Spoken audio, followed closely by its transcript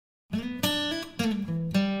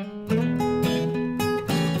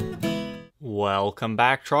Welcome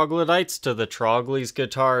back, troglodytes, to the Trogly's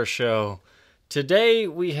Guitar Show. Today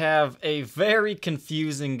we have a very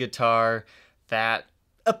confusing guitar that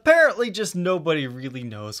apparently just nobody really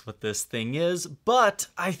knows what this thing is, but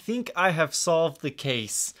I think I have solved the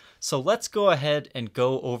case. So let's go ahead and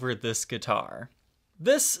go over this guitar.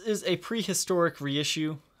 This is a prehistoric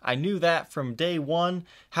reissue. I knew that from day one.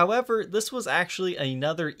 However, this was actually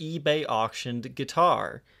another eBay auctioned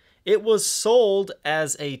guitar. It was sold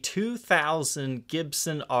as a 2000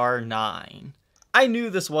 Gibson R9. I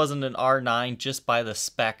knew this wasn't an R9 just by the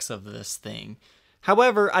specs of this thing.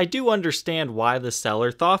 However, I do understand why the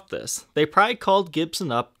seller thought this. They probably called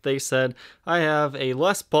Gibson up. They said, I have a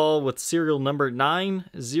Les Paul with serial number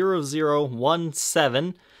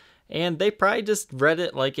 90017. And they probably just read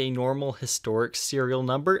it like a normal historic serial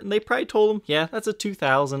number. And they probably told them, yeah, that's a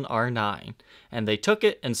 2000 R9. And they took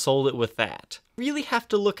it and sold it with that. You really have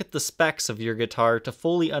to look at the specs of your guitar to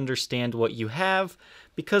fully understand what you have,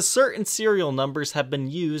 because certain serial numbers have been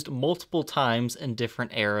used multiple times in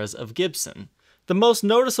different eras of Gibson. The most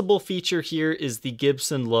noticeable feature here is the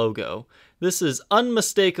Gibson logo. This is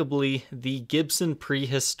unmistakably the Gibson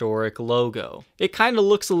prehistoric logo. It kind of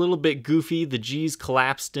looks a little bit goofy. The G's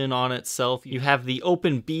collapsed in on itself. You have the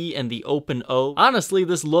open B and the open O. Honestly,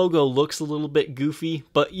 this logo looks a little bit goofy,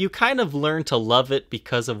 but you kind of learn to love it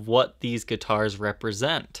because of what these guitars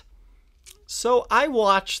represent. So I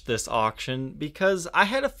watched this auction because I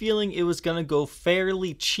had a feeling it was going to go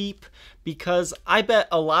fairly cheap, because I bet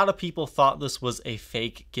a lot of people thought this was a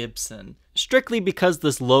fake Gibson. Strictly because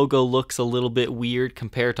this logo looks a little bit weird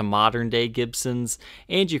compared to modern day Gibsons,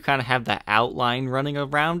 and you kind of have that outline running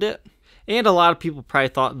around it. And a lot of people probably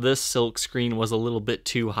thought this silk screen was a little bit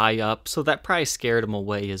too high up, so that probably scared them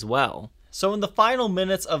away as well. So in the final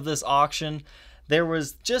minutes of this auction, there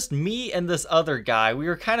was just me and this other guy. We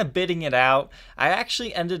were kind of bidding it out. I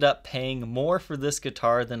actually ended up paying more for this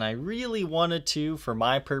guitar than I really wanted to, for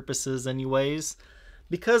my purposes anyways,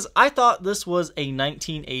 because I thought this was a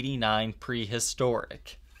 1989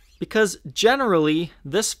 prehistoric. Because generally,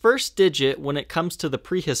 this first digit, when it comes to the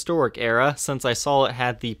prehistoric era, since I saw it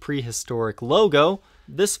had the prehistoric logo,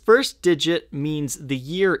 this first digit means the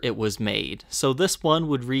year it was made. So this one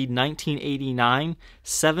would read 1989,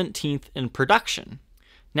 17th in production.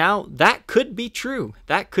 Now, that could be true.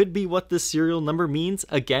 That could be what this serial number means.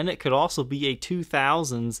 Again, it could also be a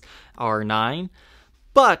 2000s R9.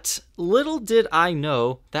 But little did I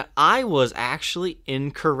know that I was actually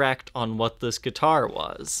incorrect on what this guitar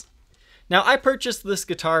was. Now, I purchased this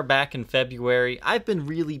guitar back in February. I've been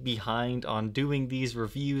really behind on doing these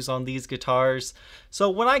reviews on these guitars. So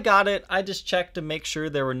when I got it, I just checked to make sure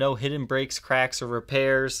there were no hidden breaks, cracks, or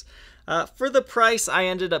repairs. For the price I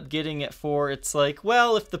ended up getting it for, it's like,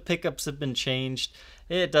 well, if the pickups have been changed,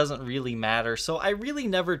 it doesn't really matter. So I really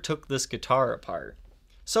never took this guitar apart.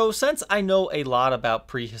 So since I know a lot about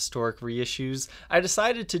prehistoric reissues, I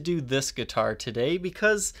decided to do this guitar today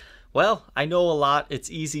because, well, I know a lot. It's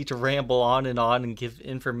easy to ramble on and give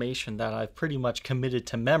information that I've pretty much committed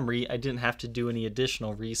to memory. I didn't have to do any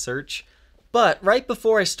additional research. But right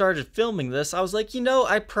before I started filming this, I was like, you know,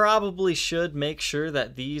 I probably should make sure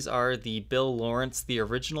that these are the Bill Lawrence, the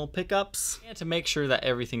original pickups, and to make sure that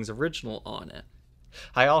everything's original on it.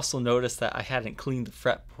 I also noticed that I hadn't cleaned the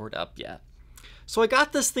fretboard up yet. So I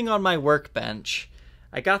got this thing on my workbench.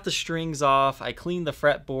 I got the strings off, I cleaned the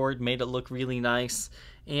fretboard, made it look really nice,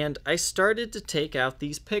 and I started to take out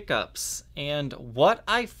these pickups. And what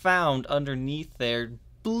I found underneath there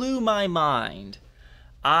blew my mind.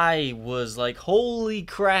 I was like, holy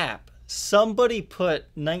crap, somebody put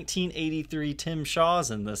 1983 Tim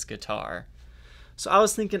Shaws in this guitar. So I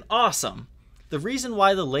was thinking, awesome. The reason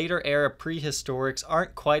why the later era prehistorics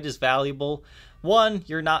aren't quite as valuable: one,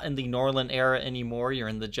 you're not in the Norland era anymore, you're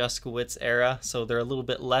in the Juskowitz era, so they're a little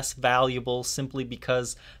bit less valuable simply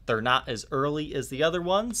because they're not as early as the other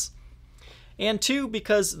ones. And two,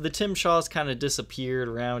 because the Tim Shaws kind of disappeared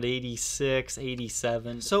around 86,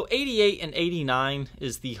 87. So 88 and 89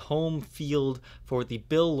 is the home field for the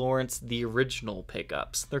Bill Lawrence, the original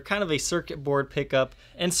pickups. They're kind of a circuit board pickup,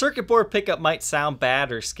 and circuit board pickup might sound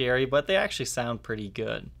bad or scary, but they actually sound pretty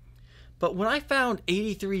good. But when I found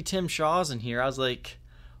 83 Tim Shaws in here, I was like,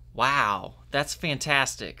 wow, that's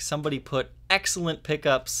fantastic. Somebody put excellent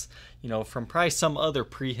pickups, you know, from probably some other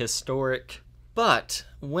prehistoric. But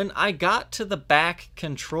when I got to the back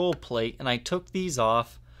control plate and I took these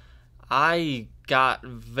off, I got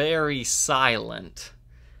very silent.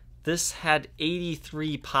 This had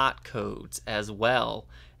 83 pot codes as well,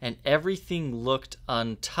 and everything looked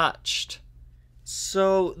untouched.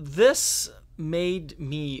 So this made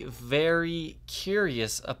me very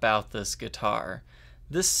curious about this guitar.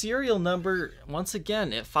 This serial number, once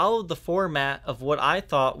again, it followed the format of what I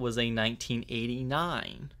thought was a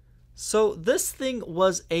 1989. So this thing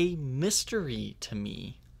was a mystery to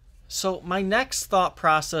me. So my next thought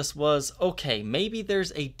process was, okay, maybe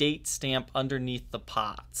there's a date stamp underneath the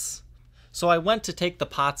pots. So I went to take the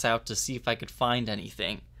pots out to see if I could find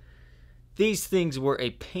anything. These things were a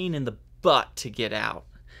pain in the butt to get out.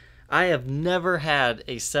 I have never had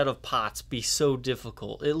a set of pots be so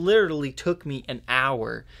difficult. It literally took me an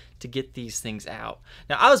hour to get these things out.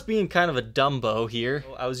 Now, I was being kind of a Dumbo here.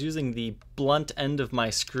 I was using the blunt end of my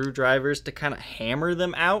screwdrivers to kind of hammer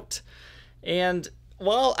them out. And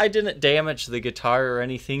while I didn't damage the guitar or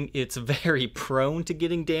anything, it's very prone to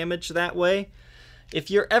getting damaged that way. If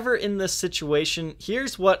you're ever in this situation,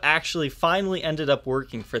 here's what actually finally ended up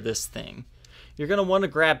working for this thing. You're going to want to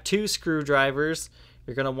grab 2 screwdrivers.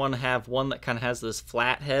 You're going to want to have one that kind of has this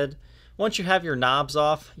flat head. Once you have your knobs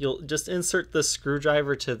off, you'll just insert this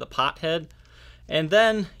screwdriver to the pot head. And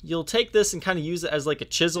then you'll take this and kind of use it as like a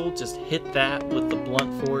chisel. Just hit that with the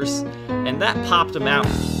blunt force. And that popped them out.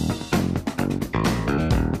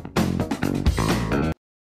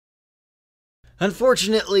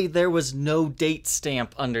 Unfortunately, there was no date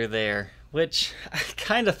stamp under there, which I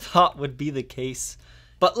kind of thought would be the case.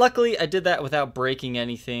 But luckily, I did that without breaking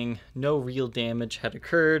anything. No real damage had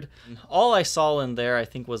occurred. All I saw in there, I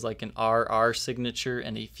think, was like an RR signature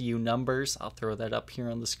and a few numbers. I'll throw that up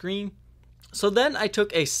here on the screen. So then I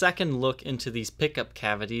took a second look into these pickup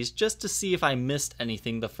cavities just to see if I missed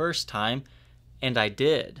anything the first time, and I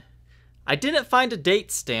did. I didn't find a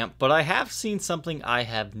date stamp, but I have seen something I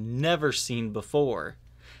have never seen before.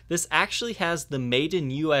 This actually has the Made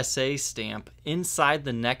in USA stamp inside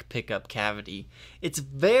the neck pickup cavity. It's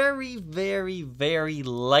very, very, very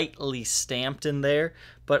lightly stamped in there,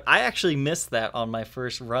 but I actually missed that on my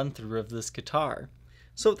first run through of this guitar.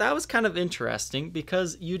 So that was kind of interesting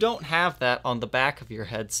because you don't have that on the back of your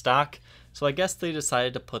headstock, so I guess they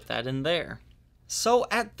decided to put that in there. So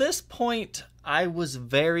at this point, I was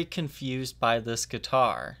very confused by this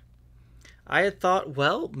guitar. I had thought,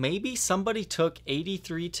 well, maybe somebody took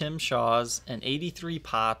 83 Tim Shaws and 83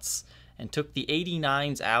 pots and took the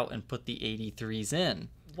 89s out and put the 83s in.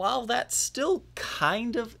 While that still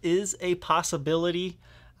kind of is a possibility,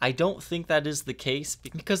 I don't think that is the case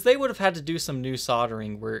because they would have had to do some new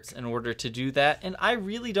soldering work in order to do that, and I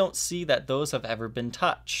really don't see that those have ever been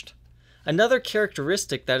touched. Another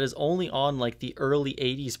characteristic that is only on like the early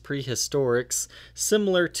 80s prehistorics,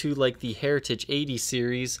 similar to like the Heritage 80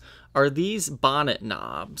 series, are these bonnet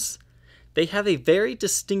knobs. They have a very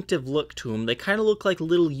distinctive look to them. They kind of look like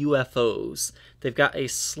little UFOs. They've got a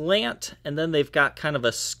slant and then they've got kind of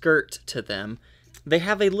a skirt to them. They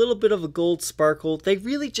have a little bit of a gold sparkle. They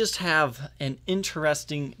really just have an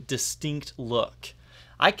interesting, distinct look.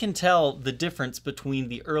 I can tell the difference between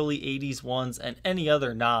the early 80s ones and any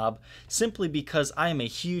other knob simply because I am a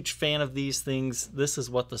huge fan of these things. This is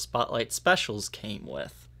what the Spotlight Specials came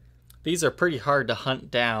with. These are pretty hard to hunt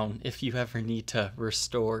down if you ever need to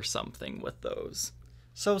restore something with those.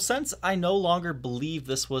 So since I no longer believe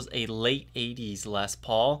this was a late 80s Les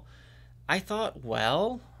Paul, I thought,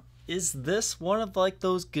 well, is this one of like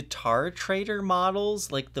those Guitar Trader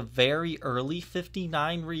models, like the very early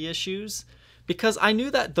 59 reissues? Because I knew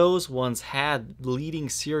that those ones had leading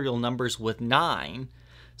serial numbers with 9.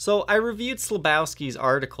 So I reviewed Slabowski's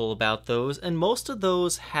article about those, and most of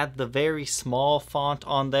those had the very small font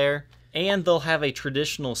on there, and they'll have a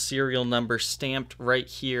traditional serial number stamped right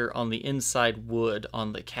here on the inside wood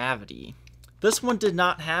on the cavity. This one did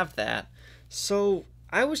not have that, so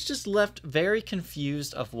I was just left very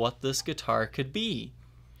confused of what this guitar could be.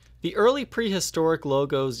 The early prehistoric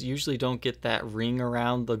logos usually don't get that ring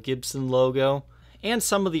around the Gibson logo, and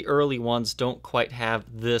some of the early ones don't quite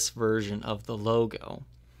have this version of the logo.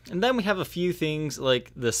 And then we have a few things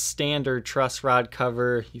like the standard truss rod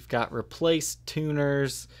cover, you've got replaced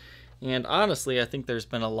tuners, and honestly I think there's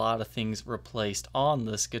been a lot of things replaced on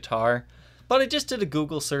this guitar. But I just did a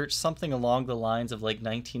Google search, something along the lines of like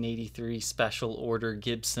 1983 special order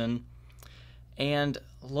Gibson. And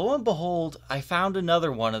lo and behold, I found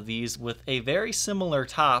another one of these with a very similar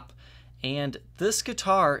top, and this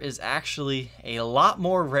guitar is actually a lot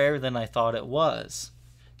more rare than I thought it was.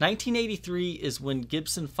 1983 is when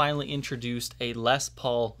Gibson finally introduced a Les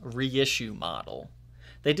Paul Reissue model.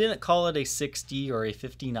 They didn't call it a 60 or a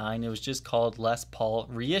 59, it was just called Les Paul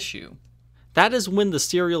Reissue. That is when the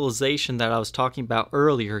serialization that I was talking about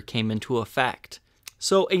earlier came into effect.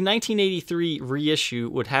 So a 1983 reissue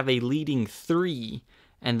would have a leading 3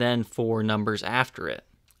 and then 4 numbers after it.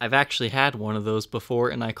 I've actually had one of those before,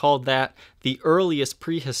 and I called that the earliest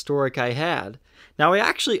prehistoric I had. Now, I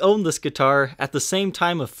actually owned this guitar at the same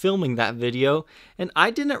time of filming that video, and I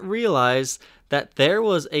didn't realize that there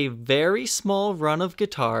was a very small run of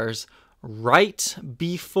guitars right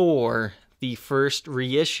before the first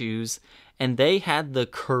reissues, and they had the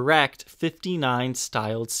correct 59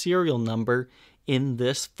 styled serial number in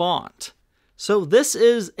this font. So this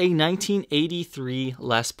is a 1983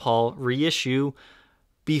 Les Paul reissue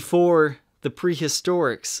before the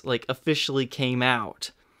prehistorics officially came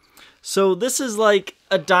out. So this is like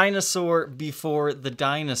a dinosaur before the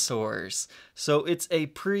dinosaurs. So it's a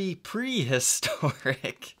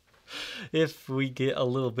prehistoric if we get a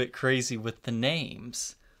little bit crazy with the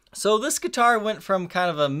names. So this guitar went from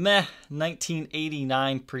kind of a meh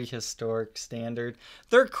 1989 prehistoric standard.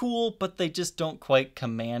 They're cool, but they just don't quite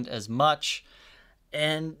command as much.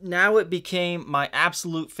 And now it became my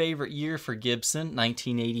absolute favorite year for Gibson,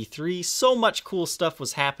 1983. So much cool stuff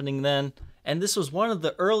was happening then. And this was one of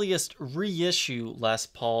the earliest reissue Les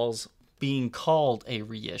Pauls being called a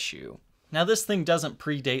reissue. Now this thing doesn't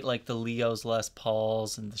predate like the Leo's Les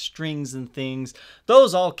Pauls and the strings and things.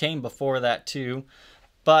 Those all came before that too.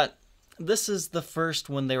 But this is the first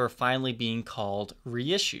when they were finally being called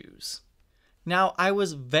reissues. Now I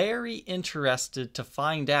was very interested to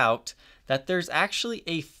find out that there's actually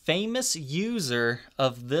a famous user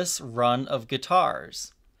of this run of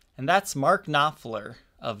guitars. And that's Mark Knopfler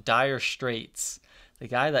of Dire Straits. The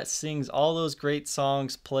guy that sings all those great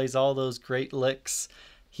songs, plays all those great licks.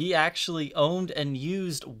 He actually owned and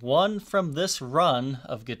used one from this run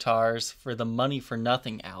of guitars for the Money for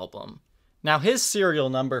Nothing album. Now his serial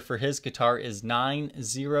number for his guitar is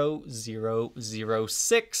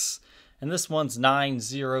 90006, and this one's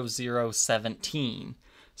 90017.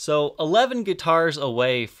 So 11 guitars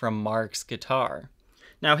away from Mark's guitar.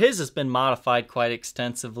 Now his has been modified quite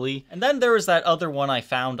extensively, and then there was that other one I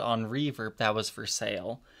found on Reverb that was for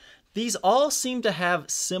sale. These all seem to have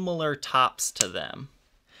similar tops to them.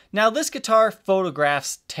 Now this guitar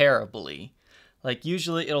photographs terribly. Like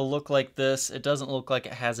usually it'll look like this. It doesn't look like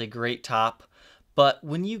it has a great top, but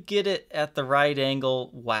when you get it at the right angle,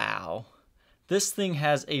 wow. This thing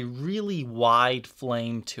has a really wide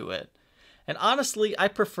flame to it. And honestly, I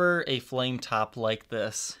prefer a flame top like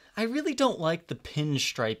this. I really don't like the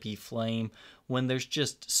pinstripey flame when there's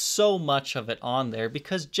just so much of it on there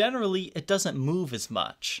because generally it doesn't move as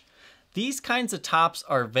much. These kinds of tops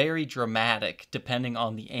are very dramatic depending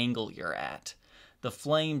on the angle you're at. The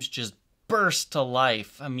flames just burst to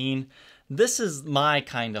life. I mean, this is my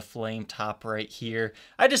kind of flame top right here.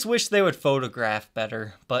 I just wish they would photograph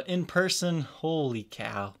better, but in person, holy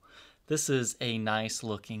cow. This is a nice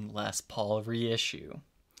looking Les Paul reissue.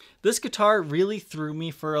 This guitar really threw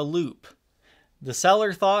me for a loop. The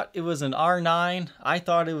seller thought it was an R9. I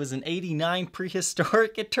thought it was an 89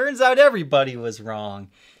 prehistoric. It turns out everybody was wrong.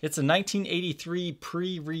 It's a 1983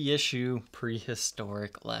 pre-reissue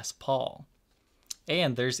prehistoric Les Paul.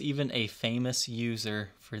 And there's even a famous user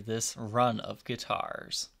for this run of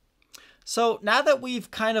guitars. So now that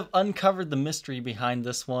we've kind of uncovered the mystery behind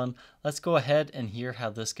this one, let's go ahead and hear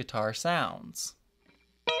how this guitar sounds.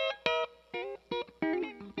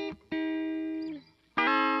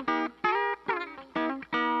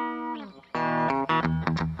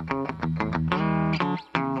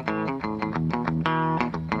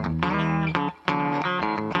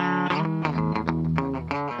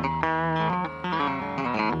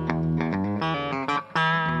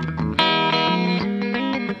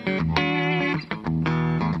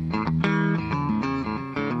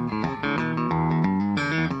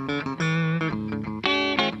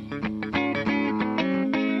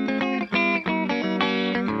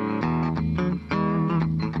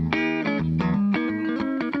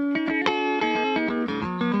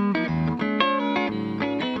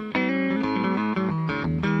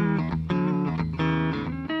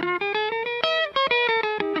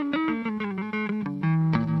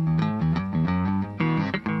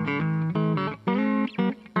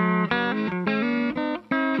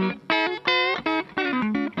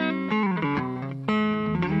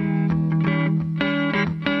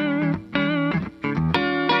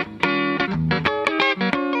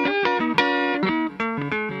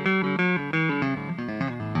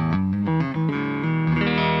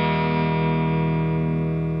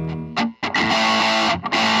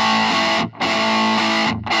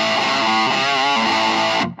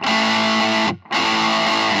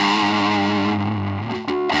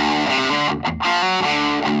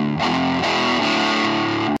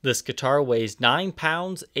 This guitar weighs 9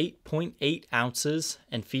 pounds, 8.8 ounces,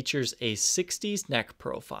 and features a 60s neck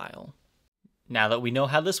profile. Now that we know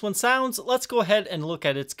how this one sounds, let's go ahead and look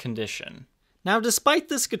at its condition. Now, despite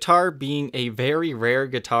this guitar being a very rare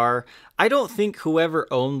guitar, I don't think whoever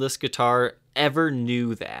owned this guitar ever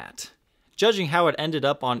knew that. Judging how it ended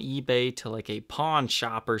up on eBay to like a pawn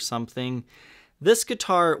shop or something, this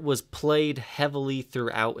guitar was played heavily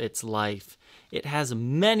throughout its life. It has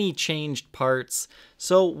many changed parts,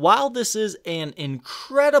 so while this is an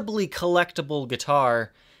incredibly collectible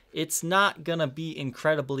guitar, it's not gonna be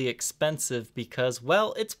incredibly expensive because,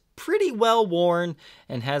 well, it's pretty well worn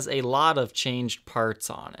and has a lot of changed parts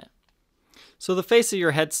on it. So the face of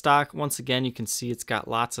your headstock, once again, you can see it's got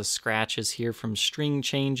lots of scratches here from string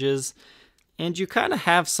changes, and you kind of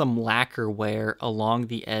have some lacquer wear along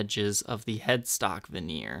the edges of the headstock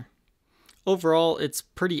veneer. Overall, it's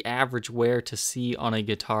pretty average wear to see on a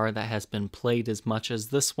guitar that has been played as much as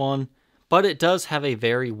this one, but it does have a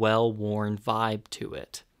very well-worn vibe to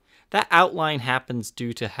it. That outline happens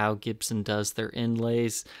due to how Gibson does their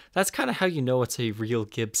inlays. That's kind of how you know it's a real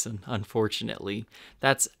Gibson, unfortunately.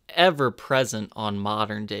 That's ever present on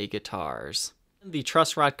modern day guitars. The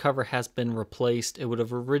truss rod cover has been replaced. It would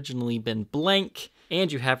have originally been blank, and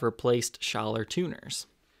you have replaced Schaller tuners.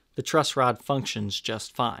 The truss rod functions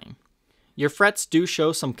just fine. Your frets do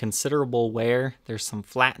show some considerable wear. There's some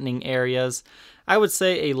flattening areas. I would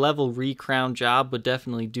say a level recrown job would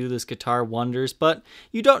definitely do this guitar wonders, but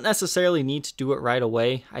you don't necessarily need to do it right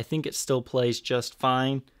away. I think it still plays just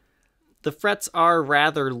fine. The frets are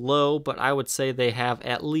rather low, but I would say they have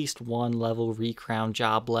at least one level recrown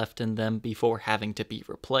job left in them before having to be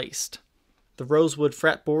replaced. The rosewood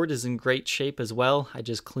fretboard is in great shape as well. I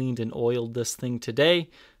just cleaned and oiled this thing today,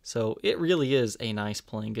 so it really is a nice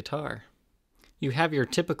playing guitar. You have your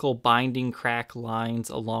typical binding crack lines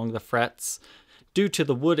along the frets. Due to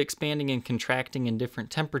the wood expanding and contracting in different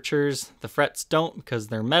temperatures, the frets don't because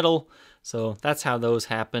they're metal, so that's how those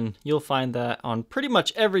happen. You'll find that on pretty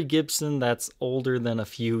much every Gibson that's older than a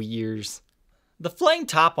few years. The flame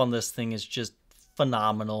top on this thing is just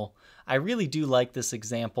phenomenal. I really do like this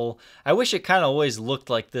example. I wish it kind of always looked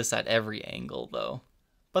like this at every angle though.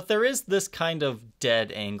 But there is this kind of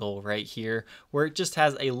dead angle right here where it just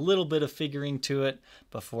has a little bit of figuring to it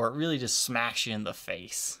before it really just smacks you in the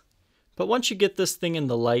face. But once you get this thing in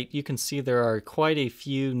the light, you can see there are quite a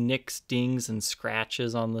few nicks, dings, and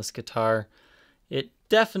scratches on this guitar. It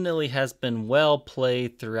definitely has been well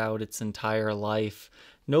played throughout its entire life.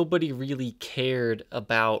 Nobody really cared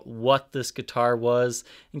about what this guitar was,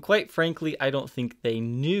 and quite frankly, I don't think they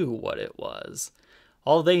knew what it was.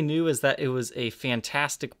 All they knew is that it was a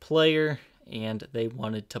fantastic player, and they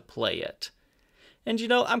wanted to play it. And you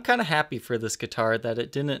know, I'm kind of happy for this guitar that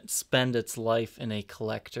it didn't spend its life in a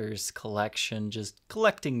collector's collection, just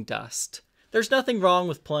collecting dust. There's nothing wrong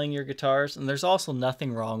with playing your guitars, and there's also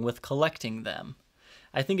nothing wrong with collecting them.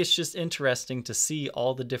 I think it's just interesting to see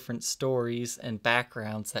all the different stories and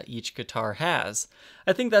backgrounds that each guitar has.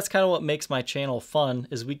 I think that's kind of what makes my channel fun,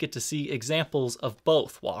 is we get to see examples of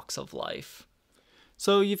both walks of life.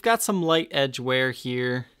 So you've got some light edge wear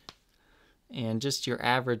here, and just your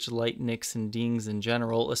average light nicks and dings in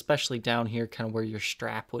general, especially down here kind of where your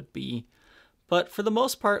strap would be. But for the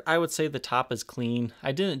most part, I would say the top is clean.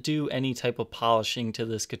 I didn't do any type of polishing to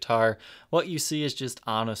this guitar. What you see is just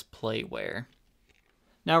honest play wear.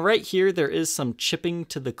 Now right here, there is some chipping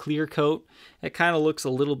to the clear coat. It kind of looks a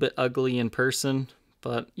little bit ugly in person,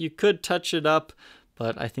 but you could touch it up,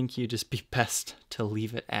 but I think you'd just be best to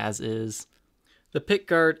leave it as is. The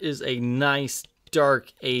pickguard is a nice,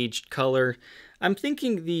 dark, aged color. I'm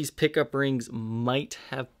thinking these pickup rings might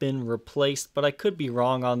have been replaced, but I could be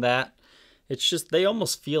wrong on that. It's just, they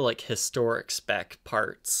almost feel like historic spec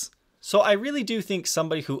parts. So I really do think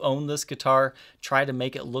somebody who owned this guitar tried to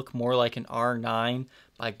make it look more like an R9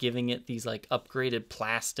 by giving it these like upgraded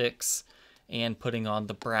plastics and putting on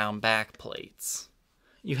the brown back plates.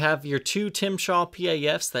 You have your two Timshaw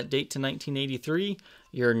PAFs that date to 1983,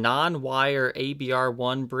 your non-wire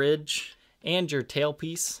ABR1 bridge, and your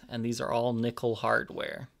tailpiece, and these are all nickel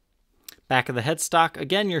hardware. Back of the headstock,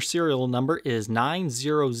 again, your serial number is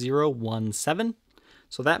 90017,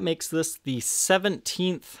 so that makes this the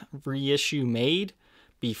 17th reissue made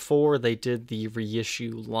before they did the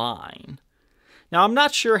reissue line. Now, I'm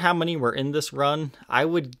not sure how many were in this run. I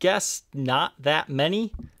would guess not that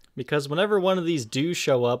many, because whenever one of these do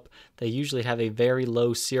show up, they usually have a very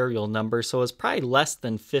low serial number, so it's probably less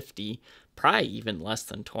than 50, probably even less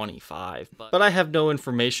than 25. But I have no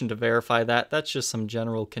information to verify that. That's just some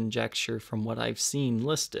general conjecture from what I've seen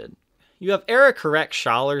listed. You have era correct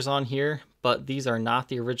Schallers on here, but these are not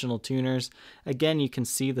the original tuners. Again, you can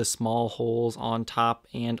see the small holes on top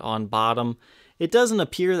and on bottom. It doesn't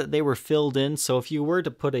appear that they were filled in, so if you were to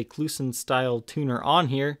put a Kluson style tuner on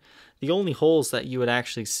here, the only holes that you would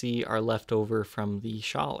actually see are left over from the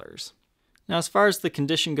Schallers. Now as far as the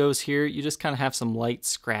condition goes here, you just kind of have some light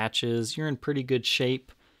scratches, you're in pretty good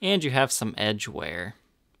shape, and you have some edge wear.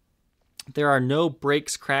 There are no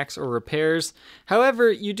breaks, cracks, or repairs.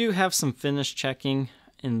 However, you do have some finish checking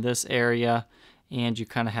in this area, and you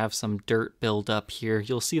kind of have some dirt buildup here.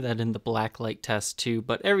 You'll see that in the blacklight test too,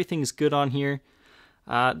 but everything's good on here.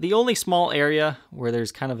 The only small area where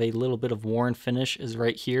there's kind of a little bit of worn finish is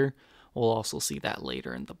right here. We'll also see that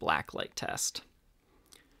later in the blacklight test.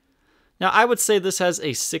 Now I would say this has a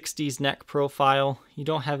 60s neck profile. You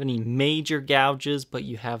don't have any major gouges, but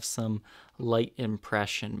you have some light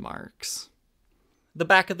impression marks. The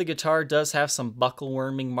back of the guitar does have some buckle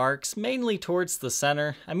worming marks, mainly towards the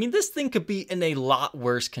center. I mean, this thing could be in a lot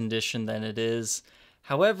worse condition than it is.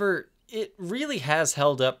 However, it really has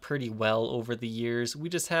held up pretty well over the years. We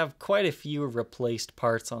just have quite a few replaced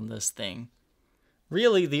parts on this thing.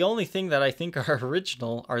 Really, the only thing that I think are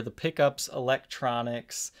original are the pickups,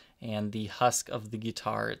 electronics, and the husk of the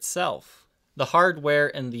guitar itself. The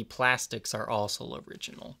hardware and the plastics are also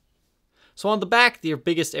original. So on the back, your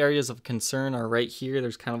biggest areas of concern are right here.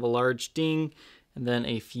 There's kind of a large ding, and then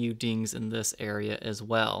a few dings in this area as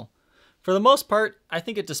well. For the most part, I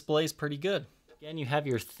think it displays pretty good. Again, you have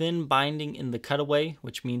your thin binding in the cutaway,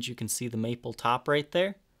 which means you can see the maple top right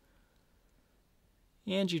there.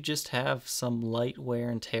 And you just have some light wear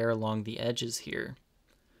and tear along the edges here.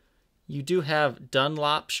 You do have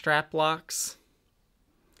Dunlop strap locks,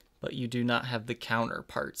 but you do not have the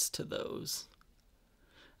counterparts to those.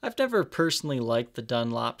 I've never personally liked the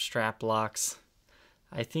Dunlop strap locks.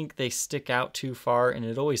 I think they stick out too far, and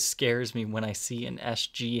it always scares me when I see an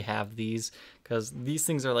SG have these, because these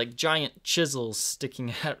things are like giant chisels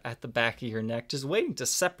sticking out at the back of your neck, just waiting to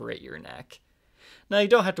separate your neck. Now, you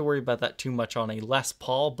don't have to worry about that too much on a Les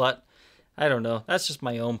Paul, but I don't know. That's just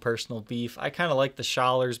my own personal beef. I kind of like the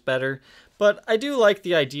Schallers better, but I do like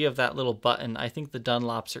the idea of that little button. I think the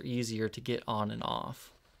Dunlops are easier to get on and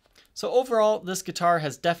off. So overall, this guitar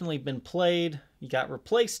has definitely been played. You got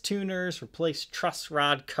replaced tuners, replaced truss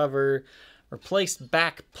rod cover, replaced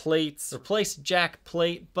back plates, replaced jack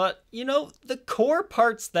plate, but you know, the core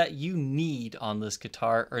parts that you need on this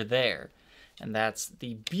guitar are there. And that's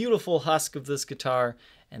the beautiful husk of this guitar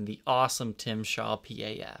and the awesome Tim Shaw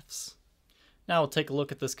PAFs. Now we'll take a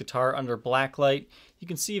look at this guitar under blacklight. You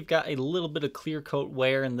can see you've got a little bit of clear coat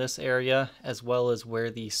wear in this area, as well as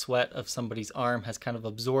where the sweat of somebody's arm has kind of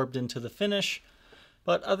absorbed into the finish.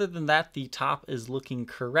 But other than that, the top is looking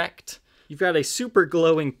correct. You've got a super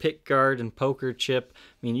glowing pick guard and poker chip.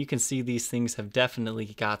 I mean, you can see these things have definitely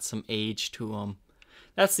got some age to them.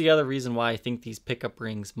 That's the other reason why I think these pickup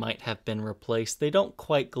rings might have been replaced. They don't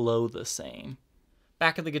quite glow the same.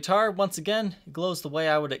 Back of the guitar, once again, it glows the way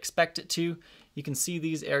I would expect it to. You can see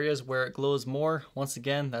these areas where it glows more. Once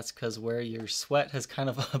again, that's because where your sweat has kind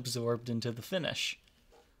of absorbed into the finish.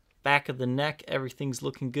 Back of the neck, everything's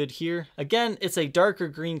looking good here. Again, it's a darker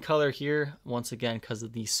green color here, once again because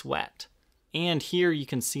of the sweat. And here you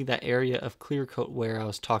can see that area of clear coat wear I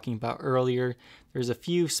was talking about earlier. There's a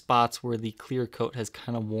few spots where the clear coat has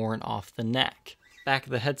kind of worn off the neck. Back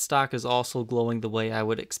of the headstock is also glowing the way I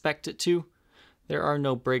would expect it to. There are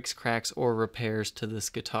no breaks, cracks, or repairs to this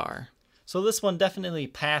guitar. So this one definitely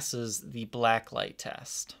passes the blacklight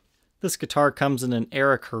test. This guitar comes in an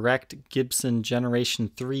era-correct Gibson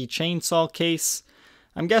Generation 3 chainsaw case.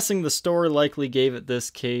 I'm guessing the store likely gave it this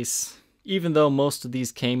case. Even though most of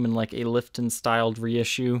these came in like a Lifton-styled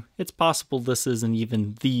reissue, it's possible this isn't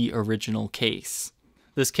even the original case.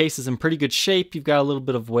 This case is in pretty good shape. You've got a little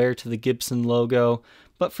bit of wear to the Gibson logo,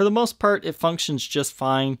 but for the most part, it functions just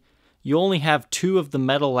fine. You only have 2 of the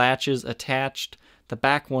metal latches attached. The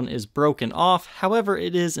back one is broken off, however,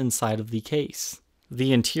 it is inside of the case.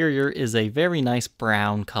 The interior is a very nice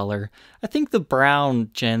brown color. I think the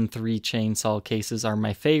brown Gen 3 chainsaw cases are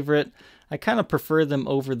my favorite. I kind of prefer them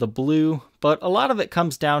over the blue, but a lot of it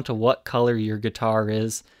comes down to what color your guitar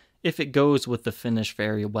is, if it goes with the finish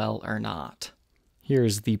very well or not.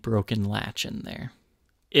 Here's the broken latch in there.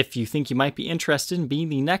 If you think you might be interested in being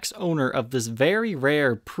the next owner of this very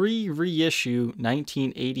rare pre-reissue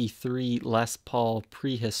 1983 Les Paul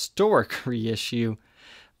Prehistoric Reissue,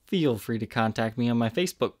 feel free to contact me on my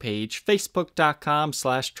Facebook page,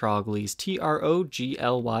 facebook.com/Troglys,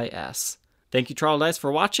 Troglys. Thank you, Trogly's,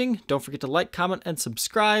 for watching. Don't forget to like, comment, and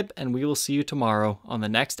subscribe, and we will see you tomorrow on the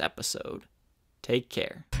next episode. Take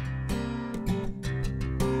care.